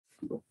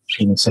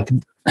Give me a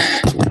second.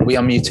 We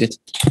are muted.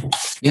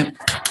 Yep.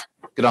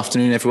 Good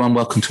afternoon, everyone.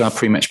 Welcome to our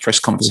pre-match press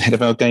conference ahead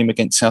of our game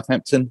against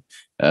Southampton.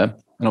 And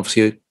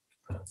obviously,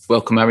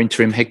 welcome our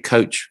interim head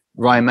coach,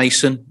 Ryan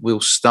Mason. We'll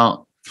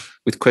start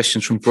with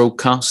questions from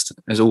broadcast.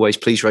 As always,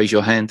 please raise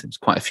your hand. There's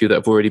quite a few that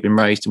have already been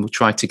raised, and we'll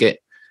try to get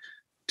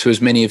to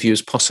as many of you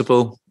as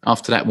possible.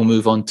 After that, we'll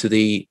move on to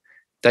the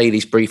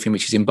Daily's briefing,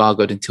 which is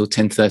embargoed until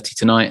 10:30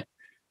 tonight.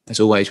 As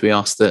always, we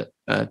ask that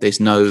there's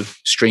no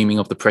streaming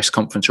of the press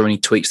conference or any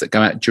tweets that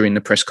go out during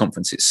the press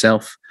conference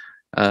itself.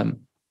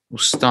 We'll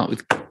start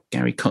with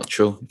Gary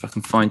Cottrell, if I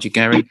can find you,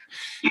 Gary.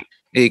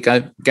 Here you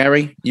go.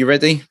 Gary, you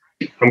ready?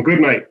 I'm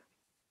good, mate.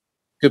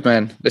 Good,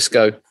 man. Let's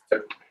go.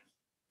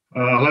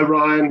 Hello,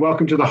 Ryan.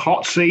 Welcome to the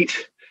hot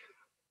seat.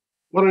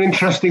 What an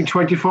interesting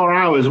 24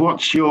 hours.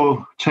 What's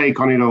your take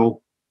on it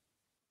all?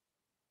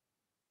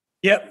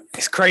 Yep,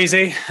 it's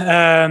crazy.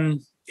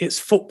 It's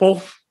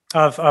football.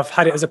 I've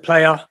had it as a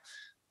player.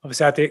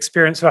 Obviously, I had the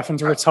experience of having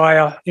to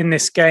retire in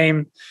this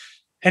game.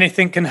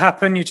 Anything can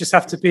happen. You just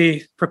have to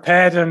be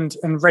prepared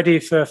and ready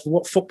for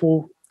what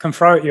football can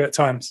throw at you at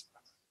times.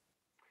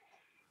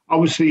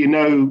 Obviously, you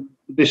know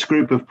this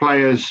group of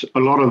players, a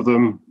lot of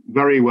them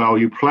very well.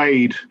 You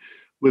played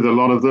with a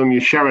lot of them.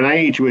 You share an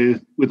age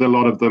with a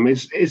lot of them.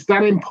 Is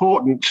that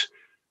important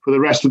for the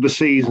rest of the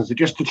season? So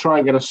just to try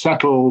and get a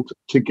settled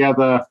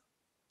together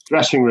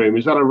dressing room,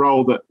 is that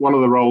one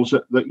of the roles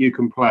that you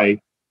can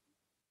play?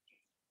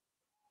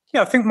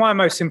 Yeah, I think my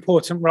most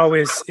important role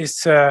is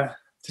to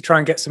try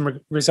and get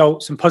some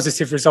results and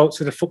positive results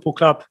with the football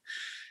club.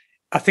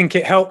 I think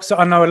it helps.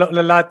 I know a lot of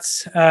the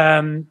lads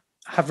have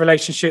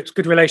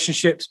good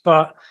relationships,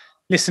 but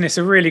listen, it's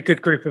a really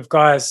good group of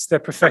guys. They're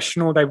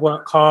professional, they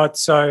work hard.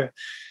 So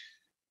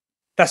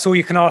that's all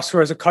you can ask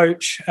for as a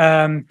coach.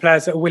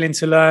 Players that are willing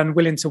to learn,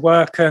 willing to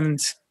work. And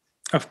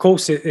of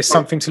course, it's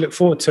something to look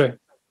forward to.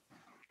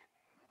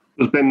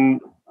 There's been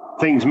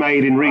things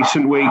made in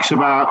recent weeks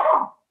about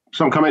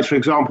some comments, for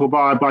example,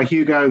 by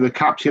Hugo, the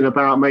captain,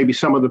 about maybe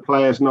some of the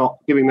players not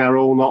giving their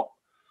all,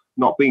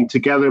 not being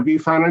together. Have you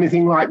found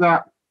anything like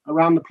that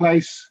around the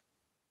place?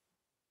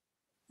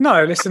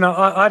 No, listen,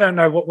 I don't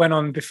know what went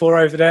on before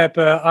over there,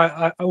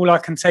 but all I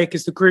can take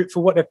is the group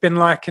for what they've been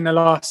like in the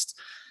last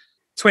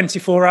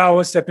 24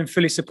 hours. They've been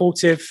fully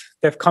supportive.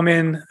 They've come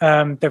in,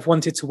 they've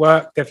wanted to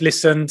work, they've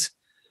listened,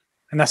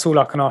 and that's all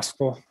I can ask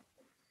for.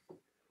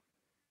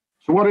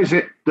 So what is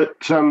it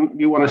that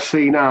you want to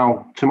see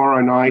now,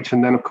 tomorrow night,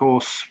 and then, of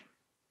course,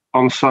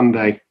 on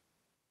Sunday?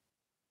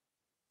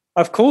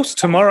 Of course,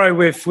 tomorrow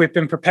we've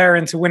been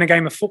preparing to win a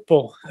game of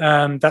football.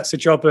 That's the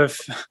job of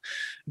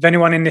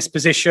anyone in this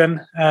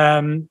position.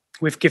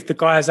 We've given the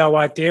guys our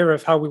idea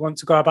of how we want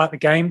to go about the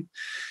game.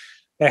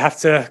 They have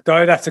to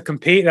go, they have to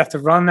compete, they have to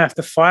run, they have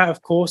to fight,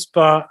 of course.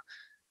 But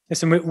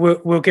listen,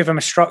 we'll give them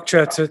a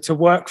structure to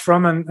work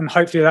from, and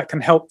hopefully that can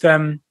help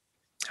them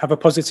have a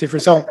positive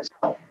result.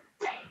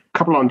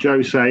 Couple on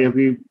Jose. Have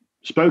you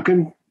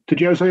spoken to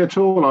Jose at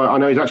all? I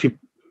know he's actually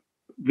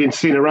been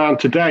seen around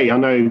today. I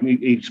know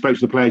he spoke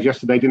to the players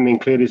yesterday, didn't he,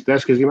 and cleared his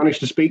desk. Has he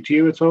managed to speak to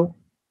you at all?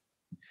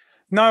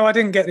 No, I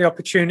didn't get the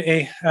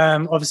opportunity.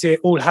 Obviously, it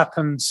all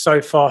happened so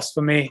fast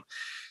for me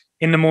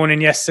in the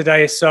morning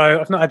yesterday,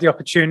 so I've not had the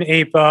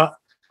opportunity. But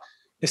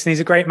listen, he's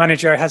a great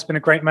manager. He has been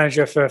a great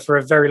manager for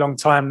a very long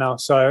time now,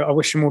 so I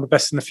wish him all the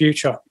best in the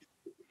future.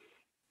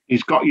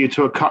 He's got you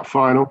to a cup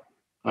final.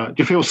 Do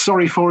you feel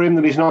sorry for him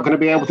that he's not going to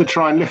be able to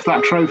try and lift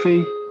that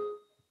trophy?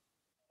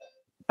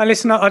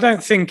 Listen, I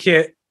don't think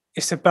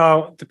it's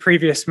about the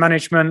previous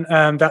management.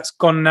 That's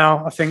gone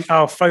now. I think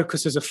our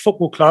focus as a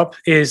football club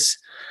is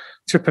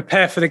to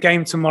prepare for the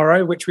game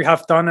tomorrow, which we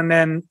have done. And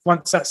then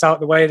once that's out of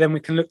the way, then we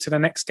can look to the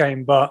next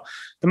game. But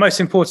the most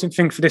important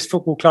thing for this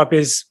football club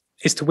is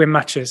to win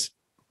matches.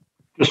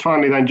 Just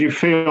finally then, do you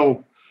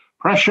feel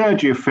pressure?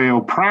 Do you feel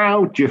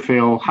proud? Do you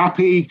feel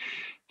happy?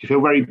 Do you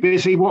feel very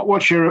busy?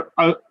 What's your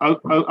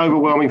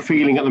overwhelming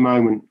feeling at the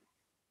moment?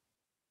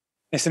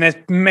 Listen, there's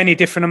many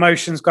different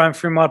emotions going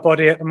through my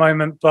body at the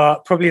moment,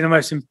 but probably the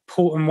most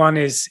important one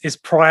is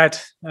pride.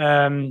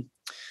 Been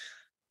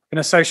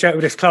associated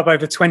with this club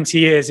over 20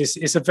 years.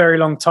 It's a very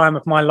long time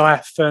of my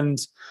life, and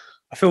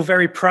I feel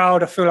very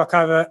proud. I feel like I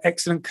have an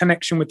excellent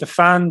connection with the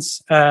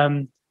fans,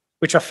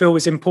 which I feel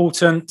is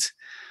important.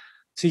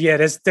 So yeah,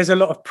 there's a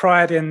lot of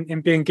pride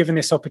in being given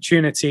this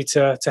opportunity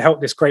to help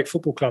this great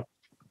football club.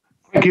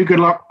 Thank you. Good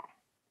luck.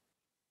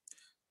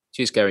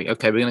 Cheers, Gary.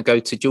 Okay, we're going to go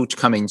to George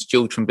Cummings.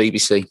 George from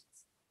BBC.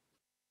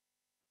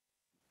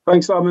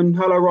 Thanks, Simon.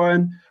 Hello,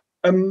 Ryan.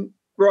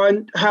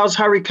 Ryan, how's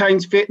Harry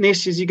Kane's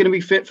fitness? Is he going to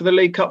be fit for the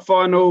League Cup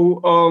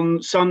final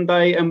on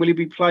Sunday, and will he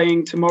be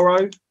playing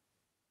tomorrow?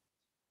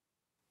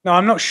 No,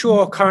 I'm not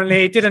sure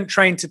currently. He didn't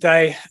train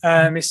today.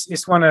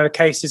 It's one of the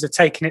cases of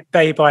taking it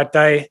day by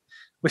day.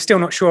 We're still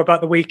not sure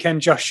about the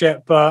weekend just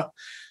yet, but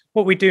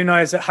what we do know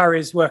is that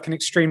Harry is working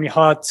extremely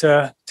hard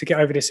to get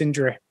over this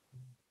injury.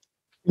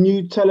 Can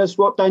you tell us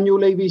what Daniel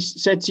Levy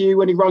said to you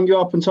when he rang you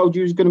up and told you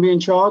he was going to be in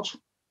charge?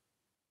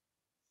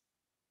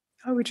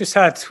 Oh,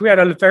 we had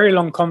a very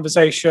long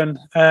conversation.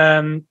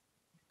 I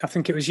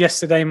think it was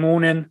yesterday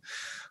morning.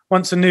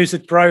 once the news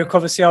had broke,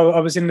 obviously I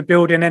was in the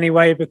building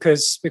anyway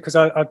because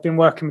I'd been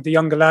working with the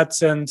younger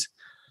lads, and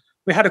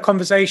we had a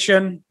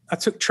conversation. I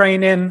took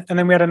training, and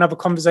then we had another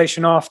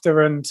conversation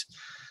after. And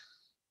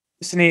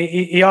listen,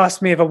 he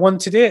asked me if I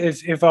wanted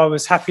it, if I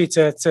was happy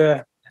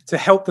to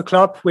help the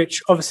club,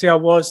 which obviously I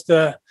was.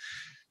 The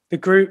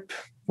group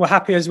were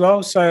happy as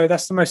well, so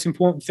that's the most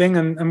important thing,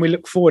 and we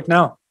look forward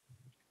now.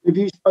 Have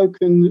you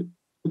spoken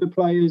to the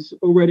players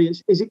already?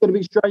 Is it going to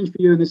be strange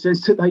for you in the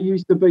sense that they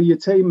used to be your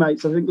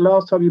teammates? I think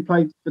last time you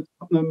played for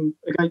Tottenham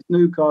against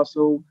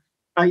Newcastle,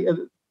 8 of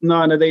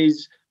 9 of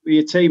these were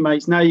your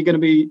teammates. Now you're going to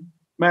be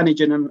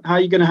managing them. How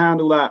are you going to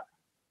handle that?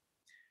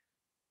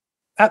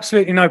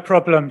 Absolutely no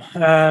problem.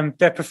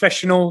 They're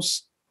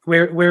professionals.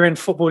 We're in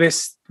football.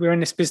 We're in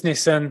this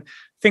business, and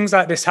things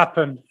like this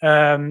happen.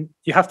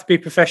 You have to be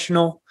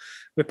professional.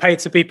 We're paid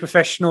to be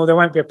professional. There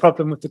won't be a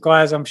problem with the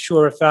guys, I'm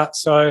sure of that.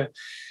 So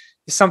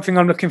it's something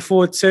I'm looking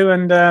forward to,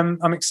 and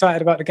I'm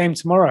excited about the game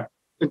tomorrow.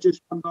 And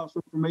just one last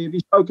one from me. Have you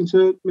spoken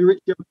to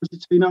Maurizio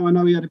Pochettino? I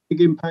know he had a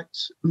big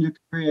impact on your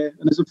career,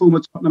 and as a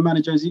former Tottenham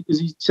manager, has he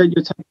sent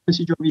you a text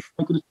message, or have you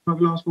spoken to him over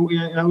the last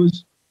 48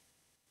 hours?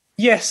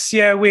 Yes,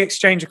 yeah, we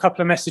exchanged a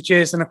couple of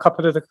messages, and a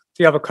couple of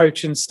the other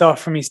coaching staff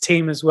from his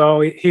team as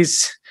well.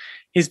 He's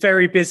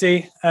very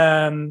busy,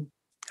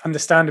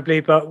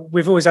 understandably, but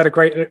we've always had a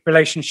great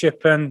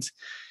relationship, and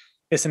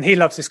listen, he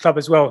loves this club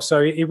as well.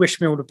 So he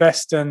wished me all the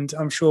best, and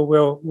I'm sure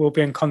we'll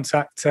be in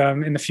contact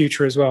in the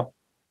future as well.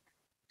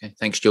 Okay,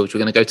 thanks, George. We're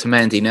going to go to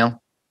Mandy now.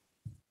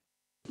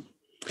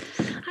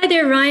 Hi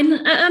there,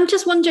 Ryan. I'm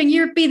just wondering,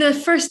 you'll be the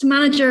first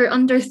manager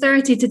under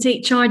 30 to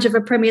take charge of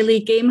a Premier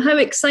League game. How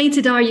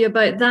excited are you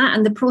about that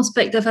and the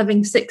prospect of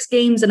having 6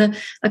 games and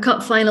a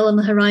cup final on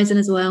the horizon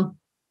as well?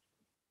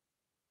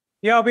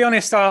 Yeah, I'll be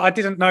honest, I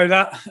didn't know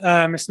that.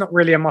 It's not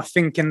really in my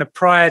thinking. The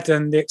pride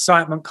and the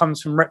excitement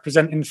comes from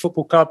representing the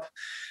football club,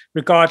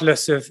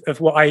 regardless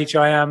of what age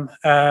I am.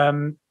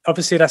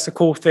 Obviously, that's a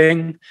cool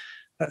thing.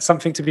 That's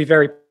something to be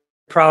very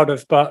proud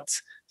of. But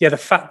yeah, the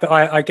fact that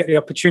I get the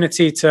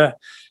opportunity to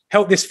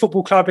help this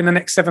football club in the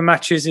next 7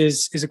 matches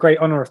is a great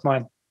honour of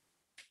mine.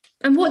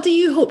 And what do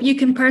you hope you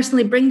can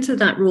personally bring to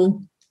that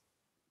role?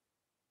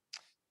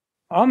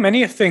 Oh,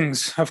 many of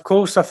things. Of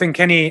course, I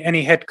think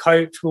any head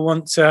coach will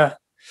want to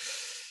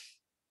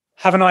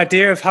have an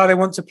idea of how they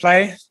want to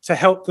play, to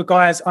help the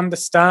guys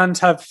understand,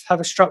 have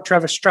a structure,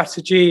 have a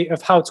strategy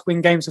of how to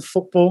win games of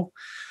football,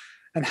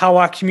 and how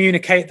I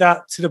communicate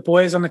that to the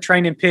boys on the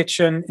training pitch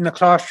and in the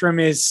classroom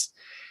is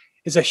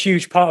a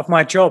huge part of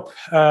my job.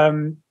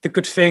 The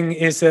good thing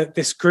is that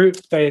this group,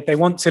 they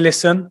want to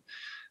listen,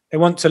 they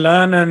want to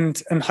learn,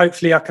 and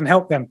hopefully I can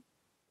help them.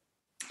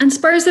 And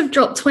Spurs have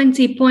dropped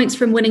 20 points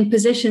from winning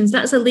positions.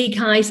 That's a league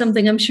high,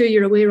 something I'm sure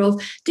you're aware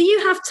of. Do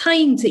you have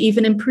time to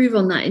even improve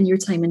on that in your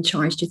time in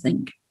charge, do you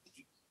think?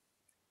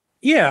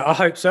 Yeah, I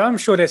hope so. I'm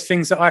sure there's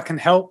things that I can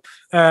help.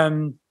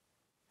 And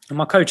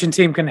my coaching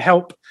team can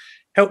help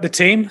the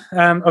team.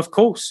 Of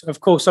course,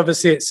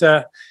 obviously it's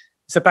a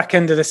back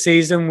end of the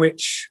season,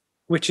 which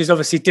is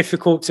obviously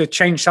difficult to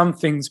change some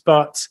things,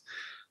 but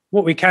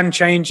what we can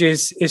change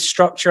is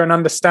structure and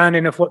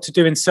understanding of what to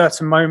do in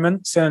certain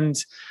moments. And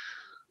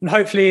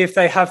hopefully if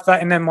they have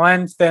that in their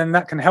mind, then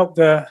that can help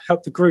the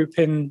group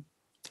in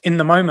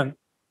the moment.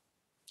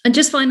 And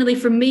just finally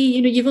from me,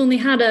 you've only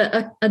had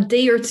a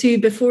day or two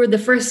before the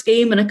first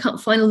game and a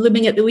cup final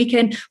looming at the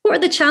weekend. What are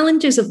the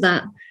challenges of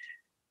that?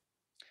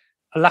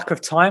 A lack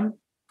of time,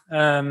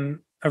 a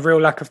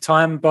real lack of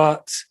time,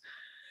 but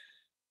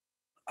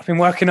I've been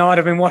working hard.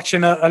 I've been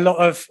watching a lot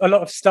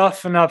of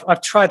stuff, and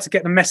I've tried to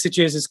get the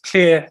messages as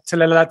clear to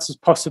the lads as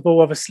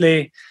possible.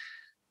 Obviously,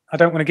 I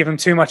don't want to give them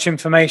too much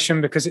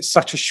information because it's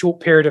such a short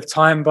period of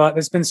time, but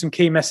there's been some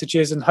key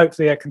messages, and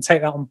hopefully I can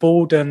take that on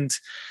board and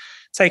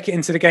take it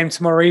into the game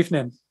tomorrow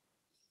evening.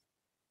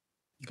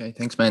 Okay,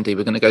 thanks, Mandy.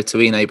 We're going to go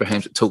to Ian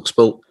Abrahams at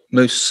TalkSport.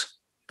 Moose,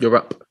 you're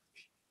up.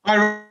 Hi,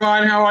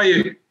 Ryan. How are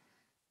you?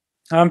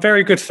 I'm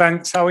very good,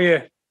 thanks. How are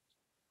you?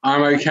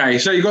 I'm okay.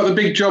 So you've got the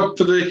big job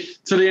to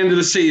the end of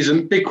the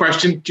season. Big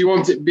question: do you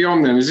want it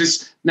beyond then? Is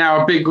this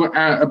now a big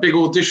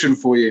audition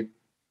for you?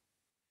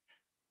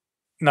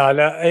 No,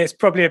 it's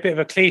probably a bit of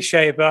a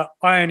cliche, but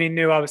I only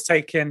knew I was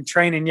taking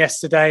training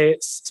yesterday.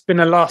 It's been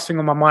the last thing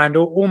on my mind.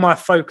 All my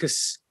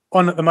focus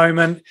on at the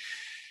moment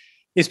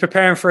is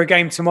preparing for a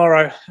game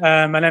tomorrow.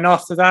 And then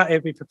after that,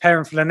 it'll be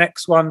preparing for the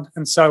next one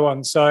and so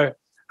on. So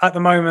at the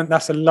moment,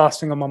 that's the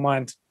last thing on my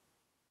mind.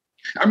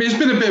 I mean, it's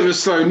been a bit of a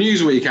slow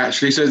news week,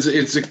 actually. So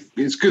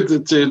it's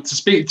good to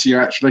speak to you,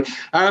 actually.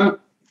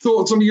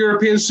 Thoughts on the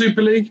European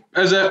Super League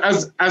as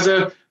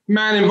a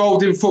man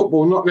involved in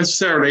football, not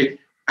necessarily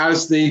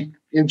as the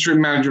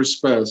interim manager of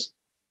Spurs?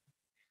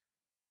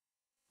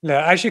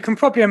 Yeah, as you can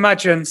probably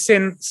imagine,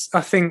 since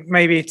I think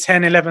maybe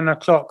 10, 11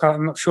 o'clock,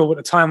 I'm not sure what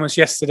the time was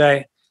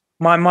yesterday,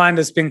 my mind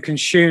has been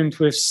consumed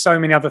with so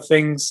many other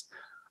things.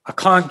 I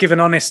can't give an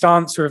honest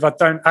answer if I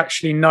don't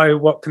actually know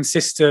what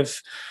consists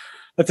of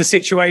the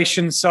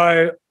situation.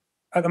 So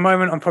at the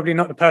moment, I'm probably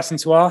not the person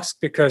to ask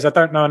because I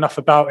don't know enough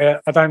about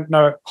it. I don't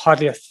know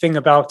hardly a thing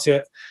about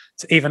it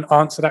to even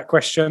answer that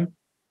question.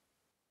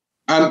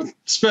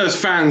 Spurs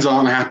fans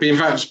aren't happy. In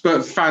fact,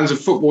 Spurs fans of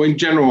football in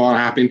general aren't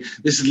happy.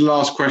 This is the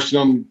last question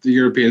on the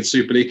European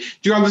Super League.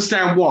 Do you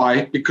understand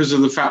why? Because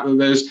of the fact that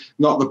there's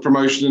not the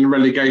promotion and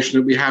relegation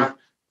that we have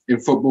in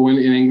football in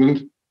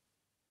England?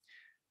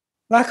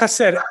 Like I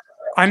said,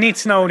 I need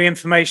to know all the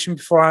information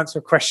before I answer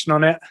a question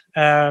on it.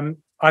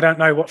 I don't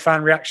know what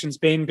fan reaction's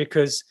been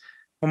because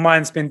my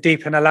mind's been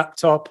deep in a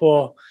laptop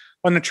or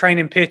on the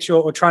training pitch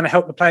or trying to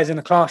help the players in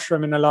the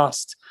classroom in the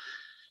last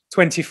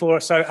 24 or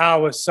so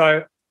hours.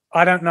 So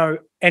I don't know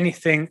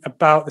anything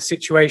about the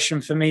situation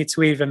for me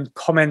to even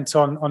comment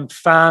on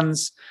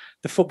fans,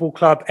 the football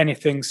club,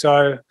 anything.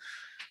 So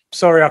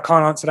sorry, I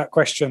can't answer that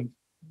question.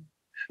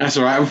 That's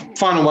all right.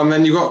 Final one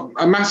then. You've got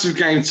a massive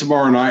game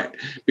tomorrow night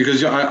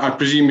because I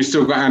presume you've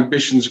still got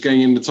ambitions of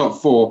getting in the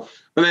top four.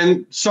 But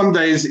then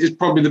Sunday is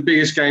probably the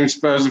biggest game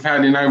Spurs have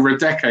had in over a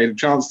decade, a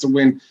chance to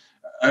win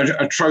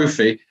a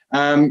trophy.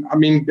 I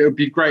mean, it would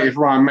be great if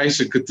Ryan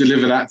Mason could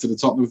deliver that to the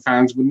Tottenham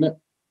fans, wouldn't it?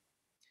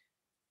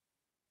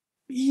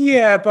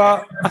 Yeah,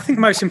 but I think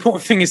the most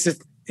important thing is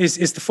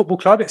the football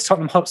club. It's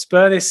Tottenham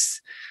Hotspur. This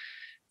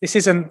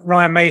isn't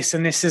Ryan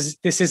Mason. This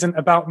isn't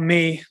about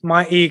me.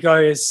 My ego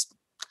is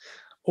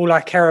all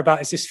I care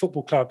about is this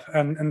football club.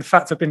 And the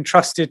fact I've been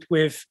trusted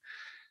with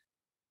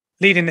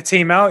leading the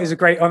team out is a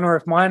great honour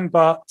of mine.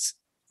 But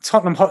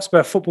Tottenham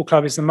Hotspur Football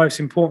Club is the most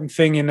important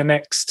thing in the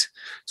next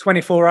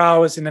 24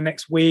 hours, in the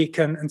next week,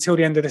 and until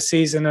the end of the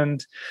season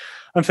and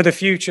for the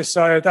future.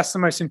 So that's the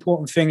most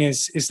important thing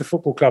is the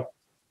football club.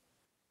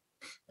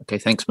 Okay,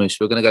 thanks, Moose.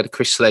 We're going to go to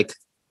Chris Slegg.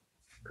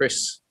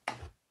 Chris.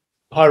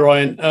 Hi,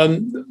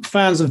 Ryan.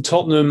 Fans of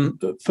Tottenham,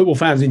 football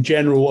fans in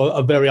general,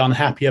 are very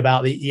unhappy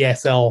about the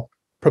ESL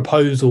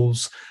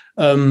proposals.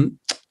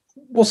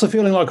 What's the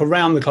feeling like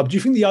around the club? Do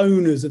you think the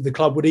owners of the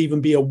club would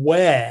even be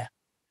aware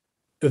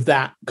of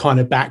that kind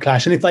of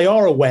backlash? And if they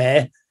are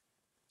aware,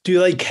 do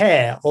they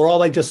care? Or are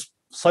they just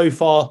so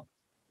far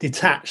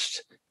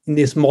detached in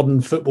this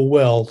modern football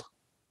world?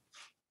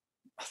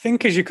 I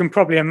think, as you can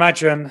probably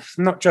imagine,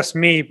 not just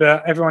me,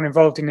 but everyone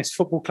involved in this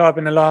football club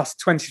in the last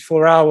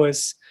 24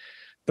 hours,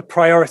 the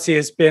priority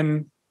has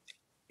been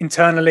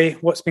internally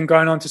what's been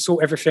going on to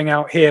sort everything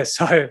out here.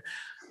 So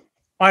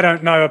I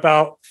don't know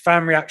about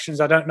fan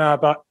reactions. I don't know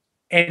about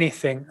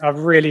anything. I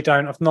really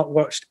don't. I've not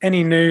watched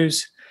any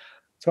news.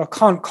 So I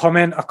can't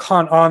comment. I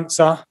can't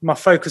answer. My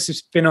focus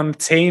has been on the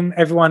team.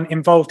 Everyone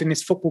involved in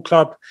this football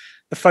club,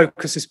 the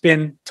focus has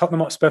been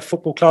Tottenham Hotspur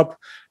Football Club.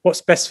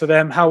 What's best for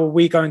them? How are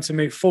we going to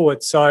move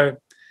forward? So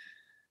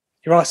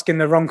you're asking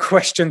the wrong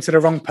question to the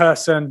wrong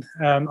person,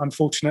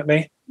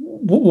 unfortunately.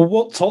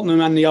 What Tottenham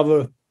and the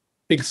other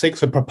Big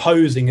Six are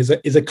proposing is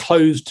a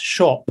closed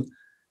shop.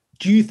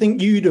 Do you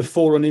think you'd have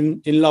fallen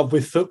in love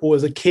with football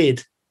as a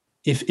kid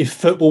if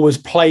football was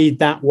played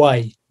that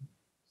way?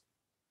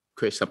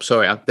 Chris, I'm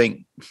sorry. I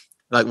think,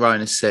 like Ryan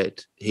has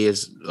said, he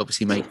has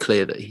obviously made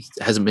clear that he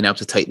hasn't been able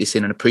to take this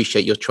in, and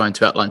appreciate you're trying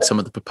to outline some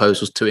of the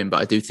proposals to him,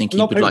 but I do think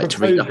he would like to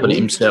read up on it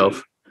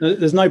himself.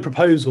 There's no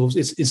proposals.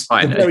 It's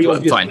fine, very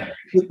obvious. Fine.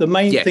 The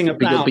main thing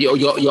about... But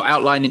you're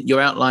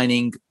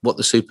outlining what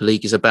the Super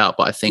League is about,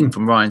 but I think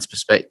from Ryan's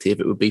perspective,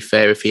 it would be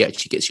fair if he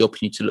actually gets the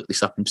opportunity to look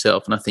this up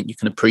himself, and I think you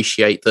can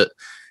appreciate that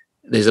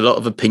there's a lot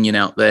of opinion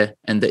out there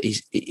and that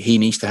he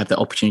needs to have that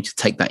opportunity to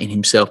take that in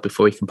himself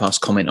before he can pass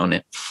comment on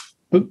it.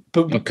 But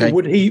okay.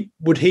 would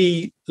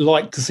he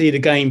like to see the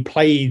game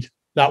played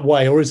that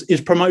way, or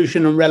is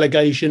promotion and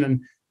relegation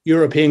and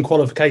European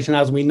qualification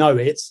as we know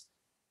it's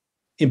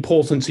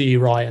important to you,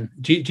 Ryan?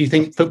 Do you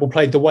think football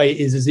played the way it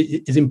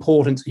is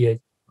important to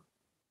you?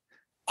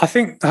 I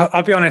think,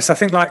 I'll be honest, I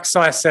think like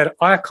Si said,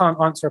 I can't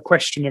answer a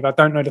question if I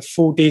don't know the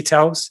full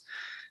details.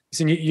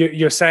 So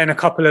you're saying a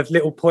couple of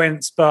little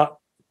points, but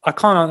I'm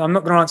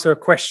not going to answer a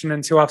question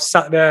until I've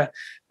sat there,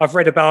 I've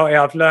read about it,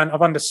 I've learned,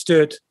 I've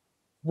understood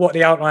what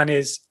the outline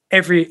is,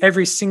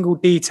 every single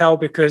detail,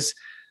 because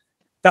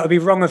that would be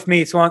wrong of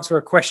me to answer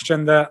a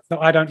question that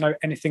I don't know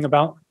anything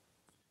about.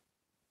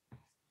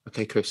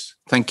 Okay, Chris,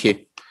 thank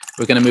you.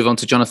 We're going to move on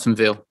to Jonathan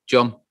Veal.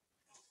 John.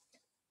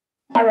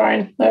 Hi,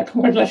 Ryan.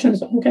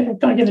 Congratulations on getting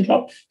the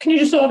job. Can you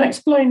just sort of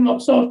explain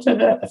what sort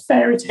of a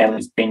fairy tale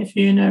it's been for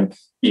you? You know,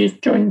 you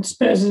joined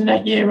Spurs as an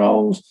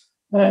 8-year-old.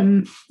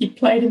 You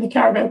played in the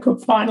Carabao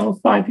Cup final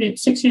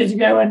 6 years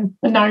ago, and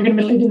now you're going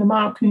to be leading them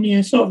out. Can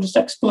you sort of just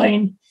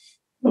explain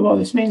what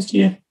this means to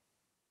you?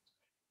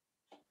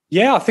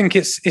 Yeah, I think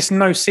it's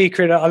no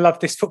secret that I love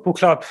this football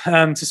club.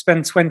 To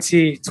spend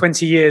 20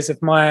 years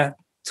of my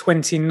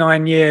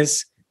 29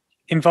 years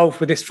involved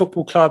with this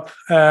football club,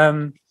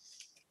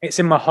 it's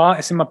in my heart,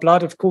 it's in my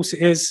blood. Of course,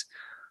 it is.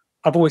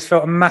 I've always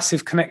felt a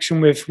massive connection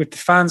with the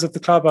fans of the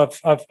club.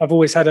 I've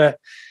always had a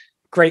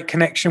great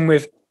connection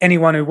with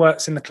anyone who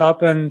works in the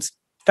club, and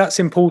that's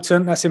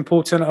important.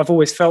 I've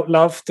always felt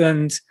loved,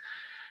 and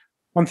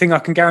one thing I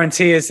can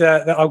guarantee is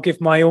that I'll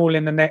give my all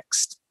in the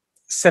next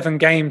 7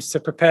 games to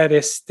prepare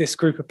this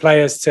group of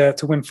players to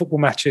win football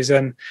matches.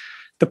 And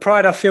the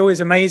pride I feel is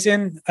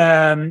amazing.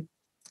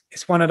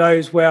 It's one of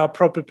those where I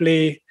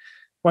probably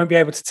won't be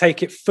able to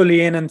take it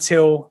fully in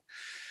until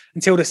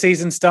the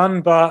season's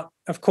done. But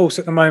of course,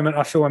 at the moment,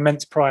 I feel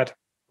immense pride.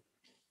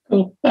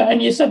 Cool.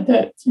 And you said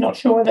that you're not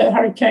sure whether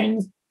Harry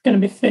Kane's going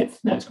to be fit for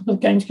the next couple of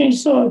games. Can you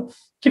sort of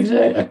give us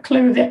a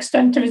clue of the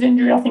extent of his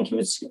injury? I think he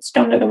was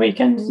scanned at the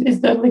weekend.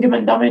 Is the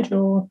ligament damage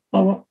or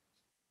what?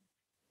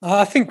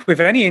 I think with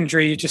any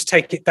injury, you just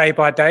take it day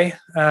by day.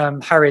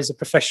 Harry is a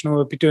professional;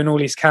 will be doing all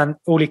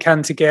he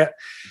can to get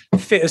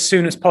fit as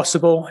soon as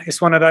possible. It's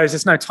one of those.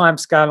 There's no time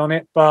scale on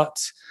it, but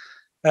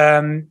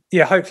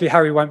hopefully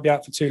Harry won't be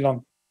out for too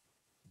long.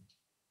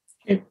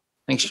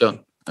 Thanks,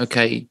 John.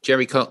 Okay,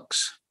 Jerry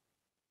Cox.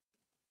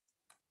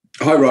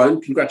 Hi, Ryan.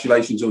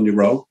 Congratulations on your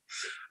role.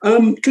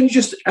 Can you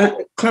just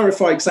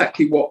clarify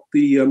exactly what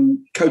the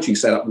coaching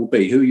setup will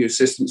be, who your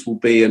assistants will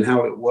be, and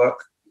how it will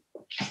work?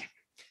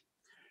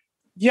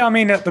 Yeah, I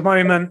mean, at the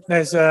moment,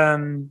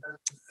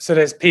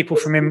 there's people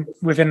from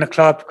within the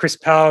club. Chris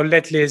Powell,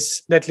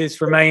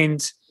 Ledley's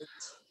remained.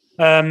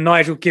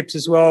 Nigel Gibbs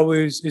as well,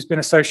 who's been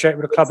associated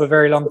with the club a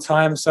very long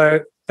time.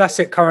 So that's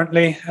it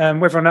currently.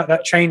 Whether or not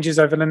that changes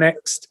over the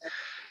next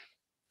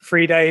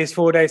 3 days,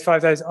 4 days,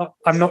 5 days,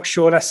 I'm not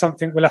sure. That's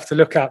something we'll have to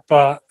look at.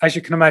 But as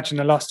you can imagine,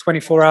 the last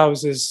 24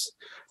 hours has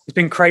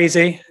been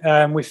crazy.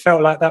 We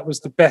felt like that was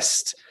the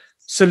best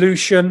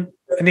solution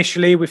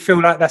initially. We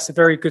feel like that's a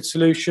very good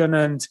solution,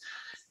 and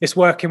it's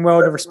working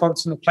well. The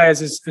response from the players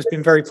has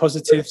been very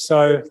positive.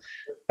 So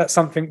that's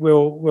something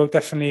we'll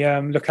definitely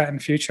look at in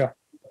the future.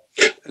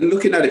 And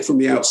looking at it from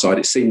the outside,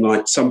 it seemed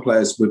like some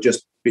players were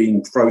just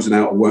being frozen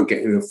out or weren't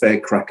getting a fair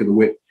crack of the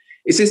whip.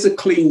 Is this a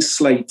clean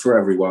slate for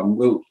everyone?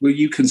 Will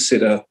you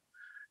consider,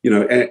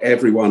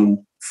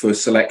 everyone for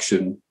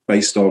selection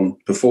based on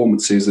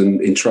performances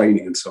and in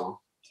training and so on?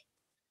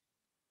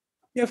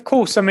 Yeah, of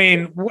course. I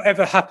mean,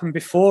 whatever happened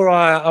before,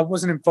 I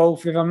wasn't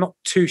involved with. I'm not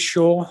too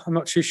sure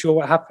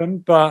what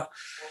happened, but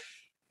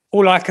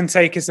all I can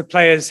take is the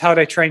players, how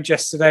they trained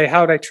yesterday,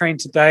 how they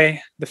trained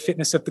today, the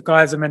fitness of the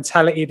guys, the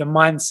mentality, the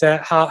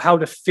mindset, how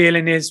the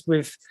feeling is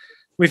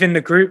within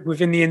the group,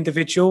 within the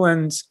individual,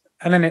 and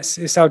then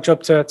it's our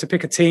job to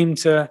pick a team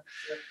to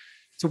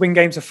win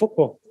games of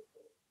football.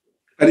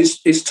 And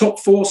is top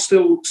four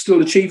still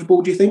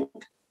achievable, do you think?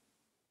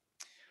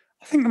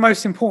 I think the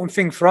most important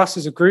thing for us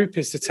as a group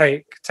is to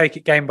take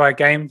it game by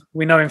game.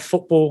 We know in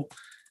football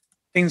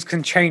things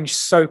can change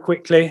so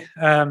quickly.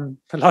 The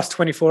last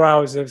 24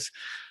 hours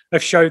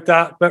have showed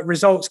that, but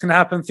results can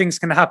happen, things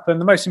can happen.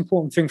 The most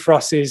important thing for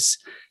us is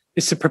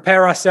to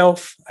prepare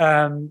ourselves,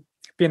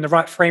 be in the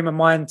right frame of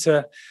mind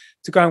to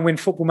go and win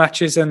football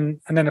matches,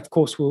 and then of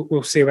course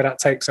we'll see where that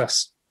takes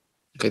us.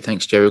 Okay,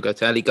 thanks, Jerry. We'll go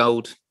to Ali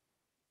Gold.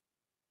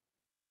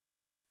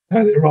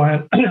 Hi there,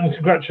 Ryan.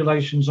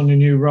 Congratulations on your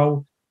new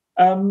role.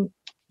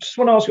 Just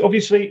want to ask,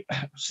 obviously,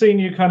 seeing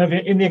you kind of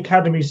in the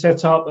academy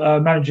set up,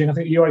 managing, I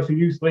think, the UEFA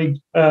Youth League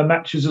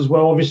matches as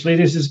well. Obviously,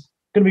 this is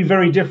going to be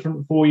very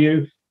different for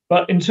you.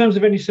 But in terms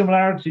of any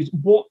similarities,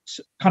 what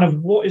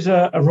is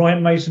a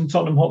Ryan Mason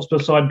Tottenham Hotspur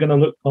side going to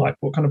look like?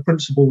 What kind of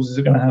principles is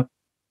it going to have?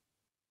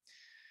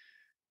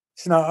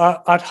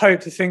 So I'd hope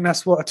to think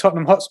that's what a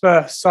Tottenham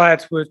Hotspur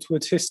side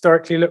would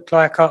historically look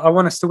like. I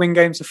want us to win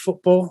games of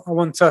football. I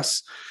want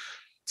us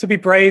to be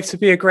brave, to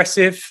be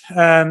aggressive,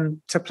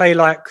 to play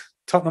like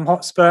Tottenham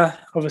Hotspur.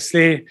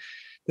 Obviously,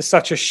 there's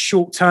such a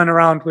short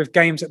turnaround with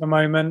games at the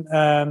moment.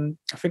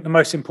 I think the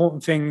most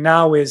important thing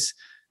now is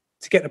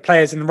to get the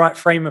players in the right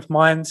frame of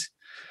mind,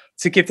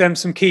 to give them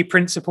some key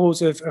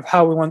principles of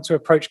how we want to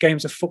approach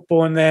games of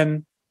football. And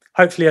then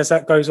hopefully as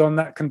that goes on,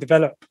 that can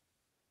develop.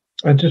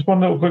 And just one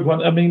little quick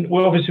one. I mean,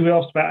 we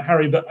asked about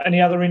Harry, but any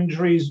other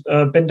injuries?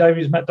 Ben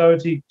Davies, Matt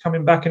Doherty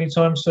coming back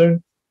anytime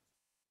soon?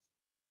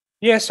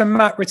 Yeah, so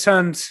Matt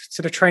returned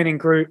to the training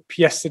group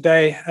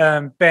yesterday.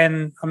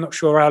 Ben, I'm not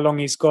sure how long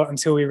he's got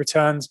until he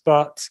returns,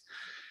 but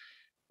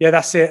yeah,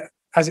 that's it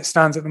as it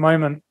stands at the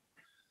moment.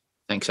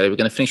 Thanks, Eddie. We're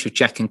going to finish with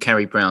Jack and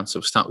Carrie Brown, so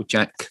we'll start with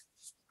Jack.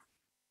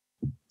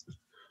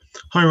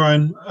 Hi,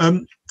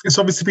 Ryan. It's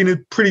obviously been a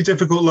pretty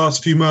difficult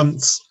last few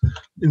months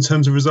in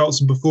terms of results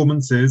and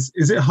performances.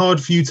 Is it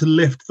hard for you to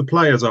lift the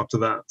players after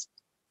that?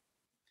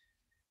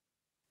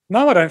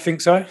 No, I don't think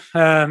so.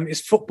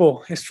 It's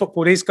football. It's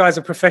football. These guys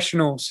are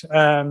professionals.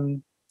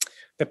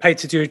 They're paid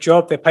to do a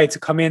job. They're paid to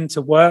come in,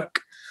 to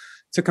work,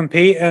 to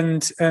compete,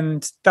 and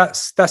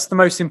that's the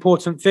most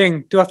important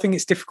thing. Do I think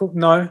it's difficult?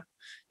 No.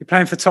 You're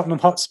playing for Tottenham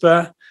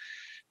Hotspur.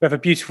 We have a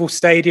beautiful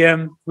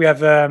stadium. We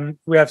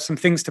have some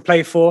things to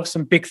play for,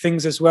 some big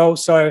things as well.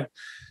 So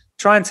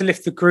trying to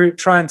lift the group,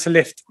 trying to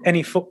lift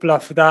any footballer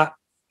for that,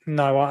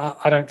 no,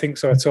 I don't think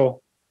so at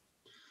all.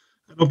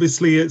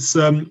 Obviously, it's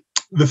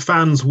the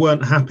fans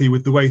weren't happy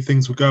with the way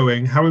things were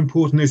going. How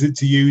important is it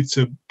to you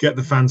to get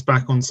the fans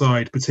back on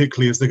side,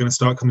 particularly as they're going to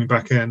start coming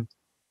back in?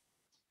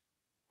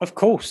 Of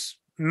course,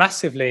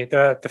 massively.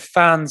 The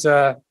fans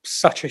are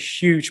such a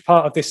huge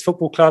part of this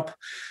football club.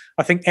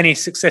 I think any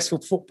successful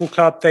football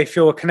club, they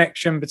feel a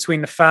connection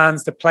between the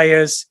fans, the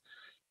players,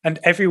 and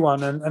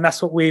everyone. And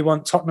that's what we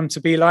want Tottenham to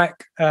be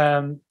like.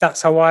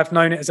 That's how I've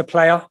known it as a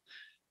player.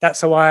 That's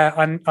how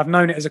I've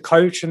known it as a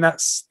coach. And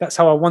that's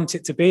how I want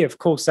it to be. Of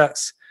course,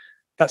 that's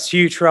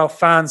huge for our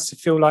fans to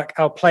feel like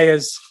our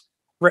players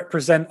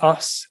represent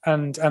us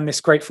and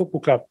this great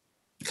football club.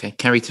 Okay,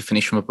 Kerry, to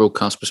finish from a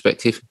broadcast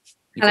perspective.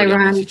 Hello,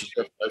 Ryan.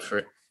 Go for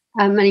it.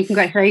 Many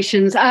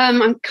congratulations.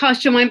 I'm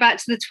cast your mind back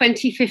to the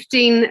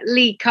 2015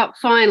 League Cup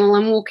final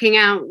and walking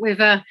out with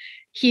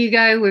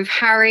Hugo, with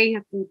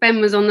Harry.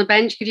 Ben was on the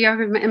bench. Could you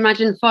ever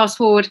imagine, fast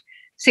forward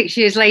 6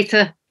 years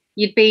later,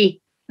 you'd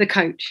be the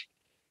coach?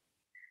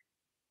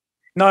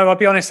 No, I'll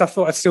be honest, I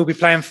thought I'd still be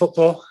playing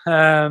football.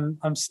 I'm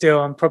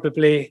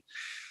probably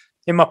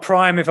in my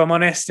prime, if I'm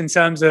honest, in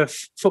terms of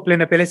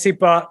footballing ability.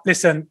 But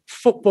listen,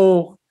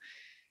 football,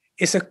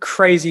 it's a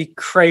crazy,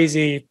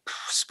 crazy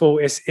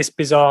sport. It's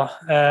bizarre.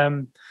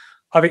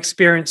 I've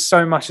experienced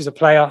so much as a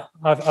player.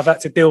 I've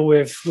had to deal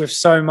with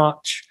so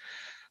much.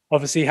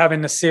 Obviously,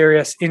 having the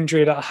serious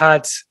injury that I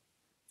had,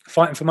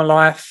 fighting for my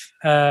life,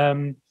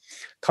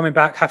 coming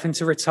back, having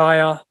to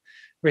retire,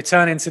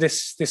 returning to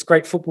this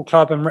great football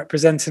club and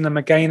representing them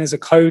again as a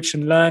coach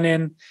and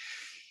learning.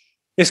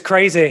 It's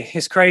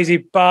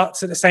crazy,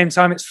 but at the same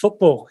time, it's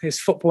football,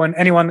 and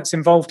anyone that's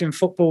involved in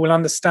football will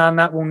understand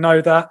that, will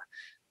know that.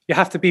 You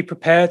have to be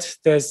prepared.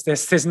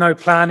 There's no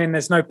planning,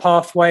 there's no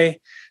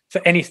pathway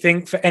for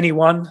anything, for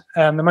anyone.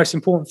 The most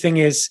important thing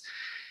is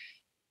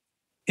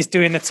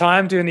doing the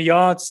time, doing the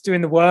yards,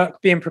 doing the work,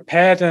 being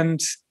prepared,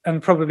 and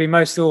probably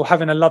most of all,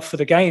 having a love for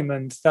the game.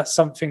 And that's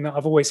something that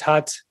I've always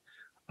had.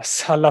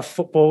 I love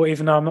football,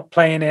 even though I'm not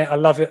playing it. I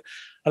love it.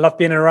 I love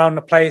being around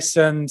the place.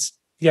 And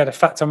yeah, the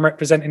fact I'm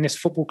representing this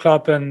football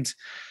club and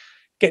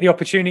get the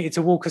opportunity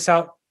to walk us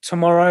out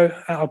tomorrow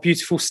at our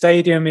beautiful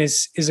stadium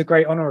is a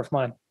great honour of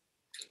mine.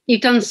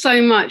 You've done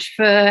so much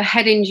for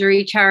head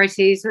injury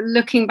charities.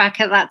 Looking back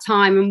at that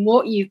time and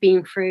what you've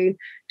been through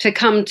to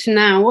come to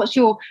now, what's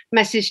your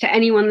message to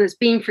anyone that's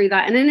been through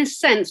that? And in a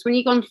sense, when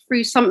you've gone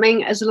through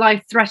something as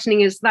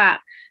life-threatening as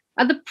that,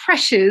 are the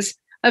pressures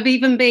of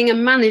even being a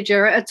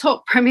manager at a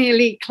top Premier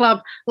League club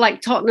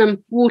like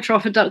Tottenham water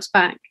off a duck's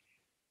back?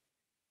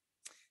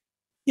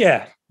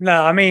 Yeah,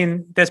 no, I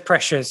mean, there's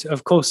pressures.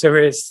 Of course there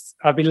is.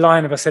 I'd be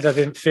lying if I said I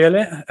didn't feel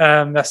it.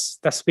 That's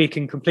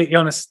speaking completely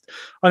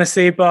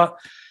honestly. But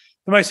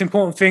the most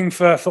important thing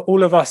for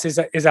all of us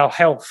is our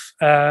health.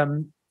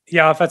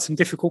 Yeah, I've had some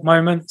difficult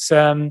moments.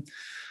 I've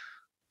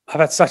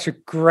had such a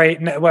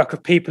great network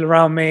of people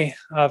around me.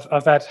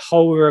 I've had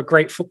Hull, a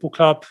great football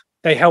club.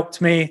 They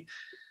helped me.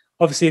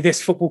 Obviously,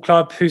 this football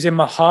club who's in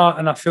my heart,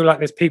 and I feel like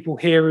there's people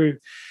here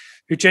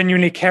who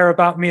genuinely care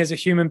about me as a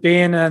human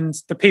being, and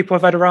the people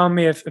I've had around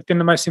me have been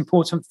the most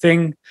important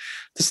thing.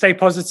 To stay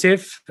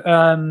positive,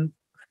 to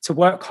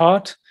work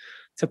hard,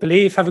 to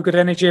believe, have a good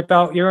energy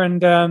about you, and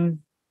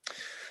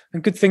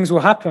good things will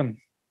happen.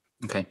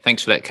 Okay,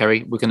 thanks for that,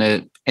 Kerry. We're going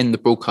to end the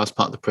broadcast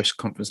part of the press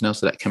conference now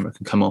so that camera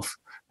can come off.